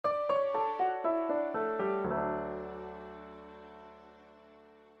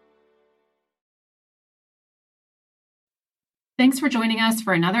Thanks for joining us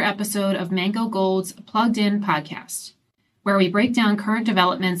for another episode of Mango Gold's Plugged In podcast, where we break down current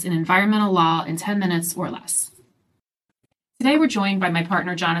developments in environmental law in 10 minutes or less. Today, we're joined by my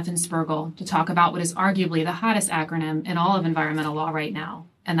partner, Jonathan Spergel, to talk about what is arguably the hottest acronym in all of environmental law right now,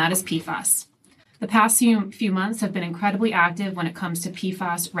 and that is PFAS. The past few months have been incredibly active when it comes to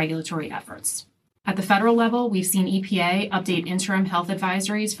PFAS regulatory efforts. At the federal level, we've seen EPA update interim health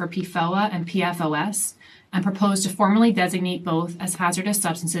advisories for PFOA and PFOS and propose to formally designate both as hazardous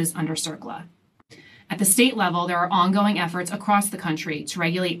substances under CERCLA. At the state level, there are ongoing efforts across the country to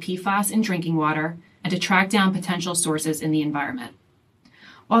regulate PFAS in drinking water and to track down potential sources in the environment.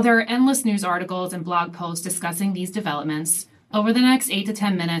 While there are endless news articles and blog posts discussing these developments, over the next 8 to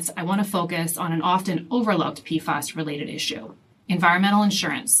 10 minutes, I want to focus on an often overlooked PFAS-related issue: environmental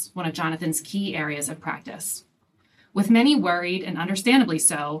insurance, one of Jonathan's key areas of practice. With many worried, and understandably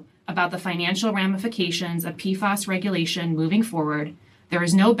so, about the financial ramifications of PFAS regulation moving forward, there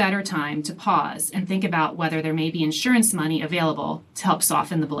is no better time to pause and think about whether there may be insurance money available to help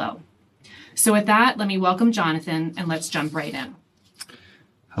soften the blow. So with that, let me welcome Jonathan, and let's jump right in.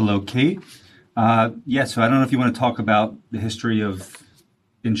 Hello, Kate. So I don't know if you want to talk about the history of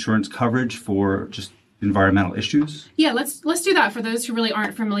insurance coverage for just environmental issues. Yeah, let's do that. For those who really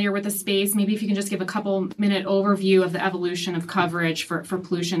aren't familiar with the space, maybe if you can just give a couple-minute overview of the evolution of coverage for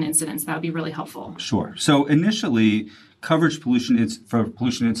pollution incidents, that would be really helpful. Sure. So initially, coverage for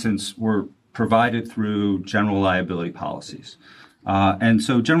pollution incidents were provided through general liability policies. And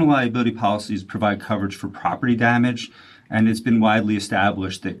so general liability policies provide coverage for property damage, and it's been widely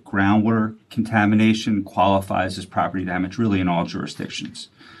established that groundwater contamination qualifies as property damage really in all jurisdictions.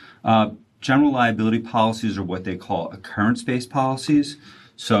 General liability policies are what they call occurrence-based policies.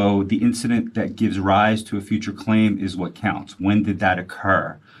 So the incident that gives rise to a future claim is what counts. When did that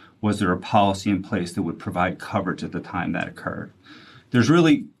occur? Was there a policy in place that would provide coverage at the time that occurred? There's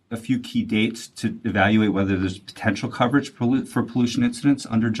really a few key dates to evaluate whether there's potential coverage for pollution incidents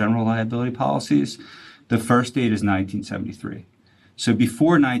under general liability policies. The first date is 1973. So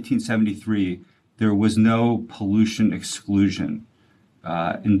before 1973, there was no pollution exclusion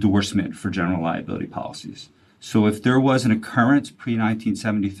endorsement for general liability policies. So if there was an occurrence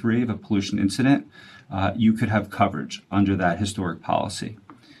pre-1973 of a pollution incident, you could have coverage under that historic policy.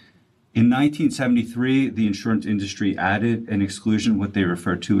 In 1973, the insurance industry added an exclusion, what they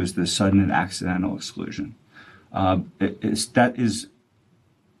refer to as the sudden and accidental exclusion.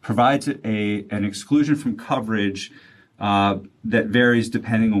 Provides an exclusion from coverage that varies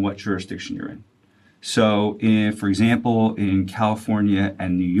depending on what jurisdiction you're in. So, for example, in California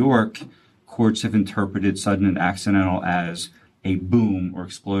and New York, courts have interpreted sudden and accidental as a boom or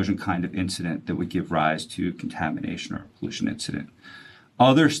explosion kind of incident that would give rise to contamination or pollution incident.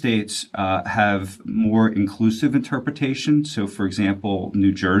 Other states have more inclusive interpretation. So, for example,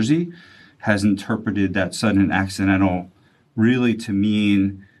 New Jersey has interpreted that sudden and accidental really to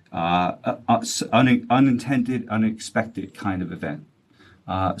mean unintended, unexpected kind of event.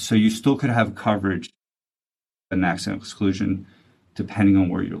 So you still could have coverage and accidental exclusion depending on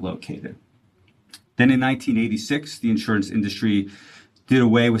where you're located. Then in 1986, the insurance industry did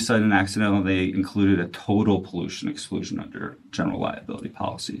away with sudden and accidental. They included a total pollution exclusion under general liability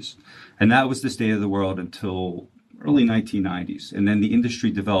policies. And that was the state of the world until early 1990s. And then the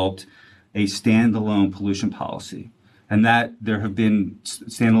industry developed a standalone pollution policy. And that there have been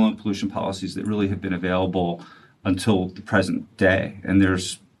standalone pollution policies that really have been available until the present day. And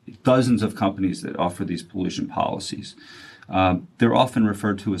there's dozens of companies that offer these pollution policies. They're often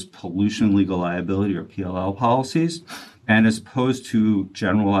referred to as pollution legal liability or PLL policies. And as opposed to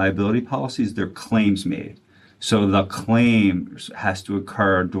general liability policies, they're claims made. So the claim has to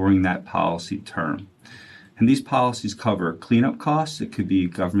occur during that policy term. And these policies cover cleanup costs. It could be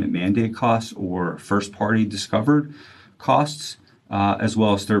government mandate costs or first-party discovered costs, as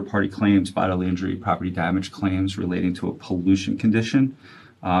well as third-party claims, bodily injury, property damage claims relating to a pollution condition.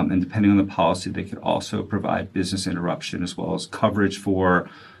 And depending on the policy, they could also provide business interruption as well as coverage for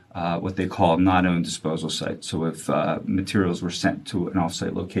what they call non-owned disposal sites. So if materials were sent to an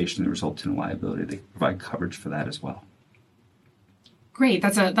off-site location that resulted in liability, they provide coverage for that as well. Great.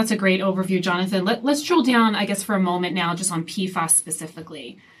 That's a great overview, Jonathan. Let's drill down, I guess, for a moment now just on PFAS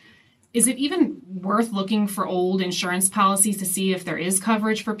specifically. Is it even worth looking for old insurance policies to see if there is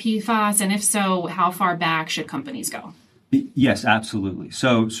coverage for PFAS? And if so, how far back should companies go? Yes, absolutely.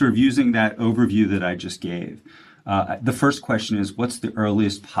 So sort of using that overview that I just gave, the first question is, what's the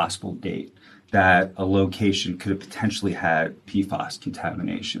earliest possible date that a location could have potentially had PFAS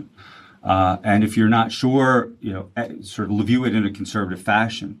contamination? And if you're not sure, sort of view it in a conservative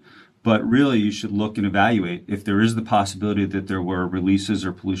fashion. But really, you should look and evaluate if there is the possibility that there were releases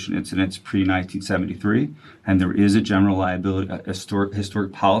or pollution incidents pre-1973, and there is a general liability, a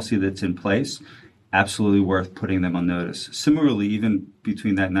historic policy that's in place, absolutely worth putting them on notice. Similarly, even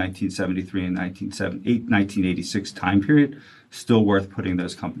between that 1973 and 1986 time period, still worth putting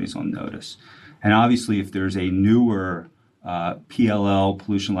those companies on notice. And obviously, if there's a newer PLL,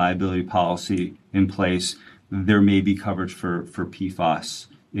 pollution liability policy in place, there may be coverage for PFAS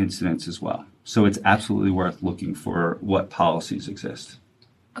incidents as well. So it's absolutely worth looking for what policies exist.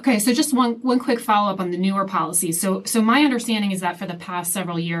 Okay, so just one quick follow-up on the newer policies. So my understanding is that for the past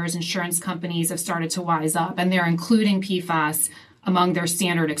several years, insurance companies have started to wise up, and they're including PFAS among their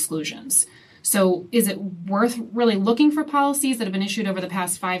standard exclusions. So is it worth really looking for policies that have been issued over the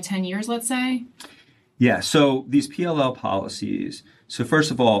past 5-10 years, let's say? Yeah, so these PLL policies, so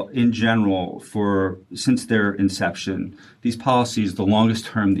first of all, in general, since their inception, these policies, the longest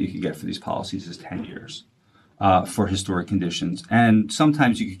term that you could get for these policies is 10 years for historic conditions. And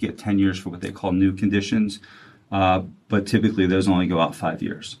sometimes you could get 10 years for what they call new conditions, but typically those only go out 5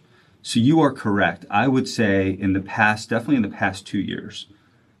 years. So you are correct. I would say in the past, definitely in the past 2 years,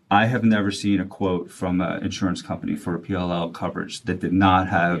 I have never seen a quote from an insurance company for a PLL coverage that did not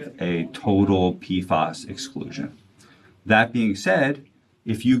have a total PFAS exclusion. That being said,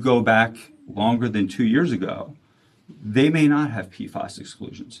 if you go back longer than 2 years ago, they may not have PFAS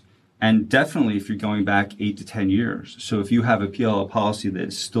exclusions. And definitely if you're going back 8 to 10 years. So if you have a PLL policy that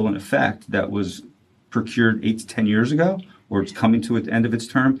is still in effect that was procured 8 to 10 years ago, or it's coming to the end of its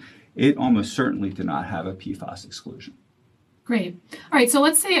term, it almost certainly did not have a PFAS exclusion. Great. All right, so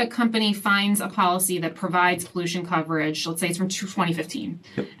let's say a company finds a policy that provides pollution coverage, let's say it's from 2015,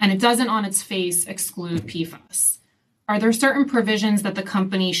 Yep. and it doesn't on its face exclude PFAS. Are there certain provisions that the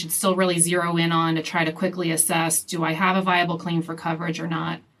company should still really zero in on to try to quickly assess, do I have a viable claim for coverage or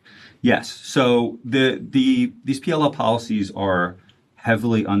not? Yes. So these PLL policies are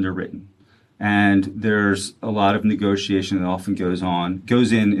heavily underwritten. And there's a lot of negotiation that often goes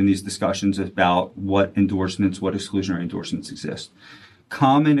in these discussions about what endorsements, what exclusionary endorsements exist.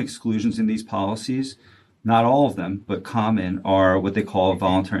 Common exclusions in these policies, not all of them, but common, are what they call a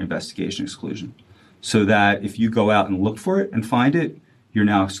voluntary investigation exclusion. So that if you go out and look for it and find it, you're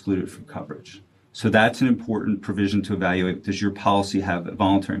now excluded from coverage. So that's an important provision to evaluate. Does your policy have a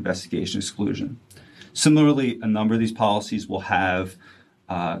voluntary investigation exclusion? Similarly, a number of these policies will have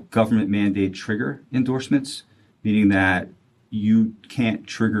government mandate trigger endorsements, meaning that you can't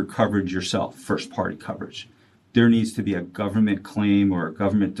trigger coverage yourself, first party coverage. There needs to be a government claim or a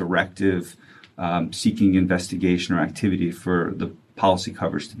government directive seeking investigation or activity for the policy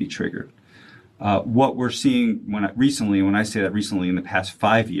coverage to be triggered. What we're seeing when I say that recently, in the past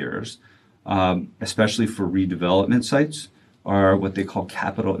 5 years, especially for redevelopment sites, are what they call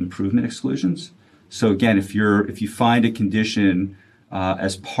capital improvement exclusions. So again, if you find a condition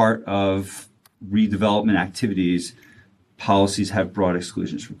as part of redevelopment activities, policies have broad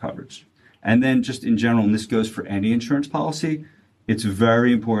exclusions from coverage. And then just in general, and this goes for any insurance policy, it's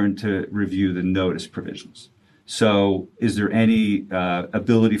very important to review the notice provisions. So is there any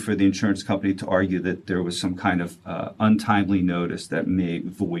ability for the insurance company to argue that there was some kind of untimely notice that may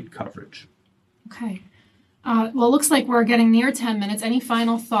void coverage? Okay. Well, it looks like we're getting near 10 minutes. Any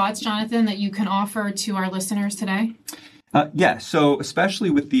final thoughts, Jonathan, that you can offer to our listeners today? Yeah, so especially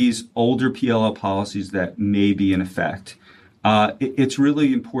with these older PLL policies that may be in effect, it's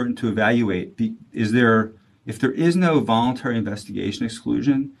really important to evaluate, if there is no voluntary investigation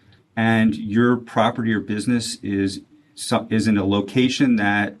exclusion and your property or business is in a location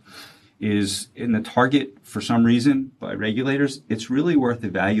that is in the target for some reason by regulators, it's really worth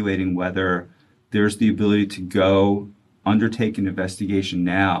evaluating whether there's the ability to go undertake an investigation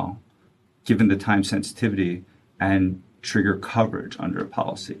now, given the time sensitivity, and trigger coverage under a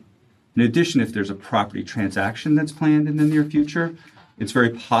policy. In addition, if there's a property transaction that's planned in the near future, it's very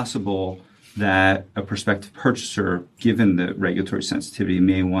possible that a prospective purchaser, given the regulatory sensitivity,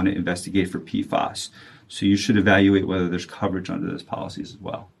 may want to investigate for PFAS. So you should evaluate whether there's coverage under those policies as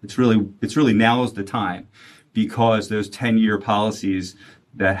well. It's really now is the time, because those 10-year policies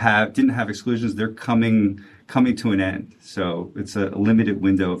that didn't have exclusions, they're coming to an end. So it's a limited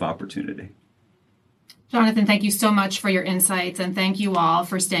window of opportunity. Jonathan, thank you so much for your insights, and thank you all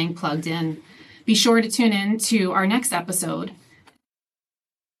for staying plugged in. Be sure to tune in to our next episode.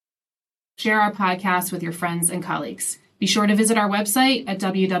 Share our podcast with your friends and colleagues. Be sure to visit our website at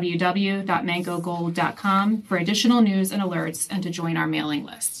www.mangogold.com for additional news and alerts and to join our mailing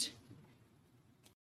list.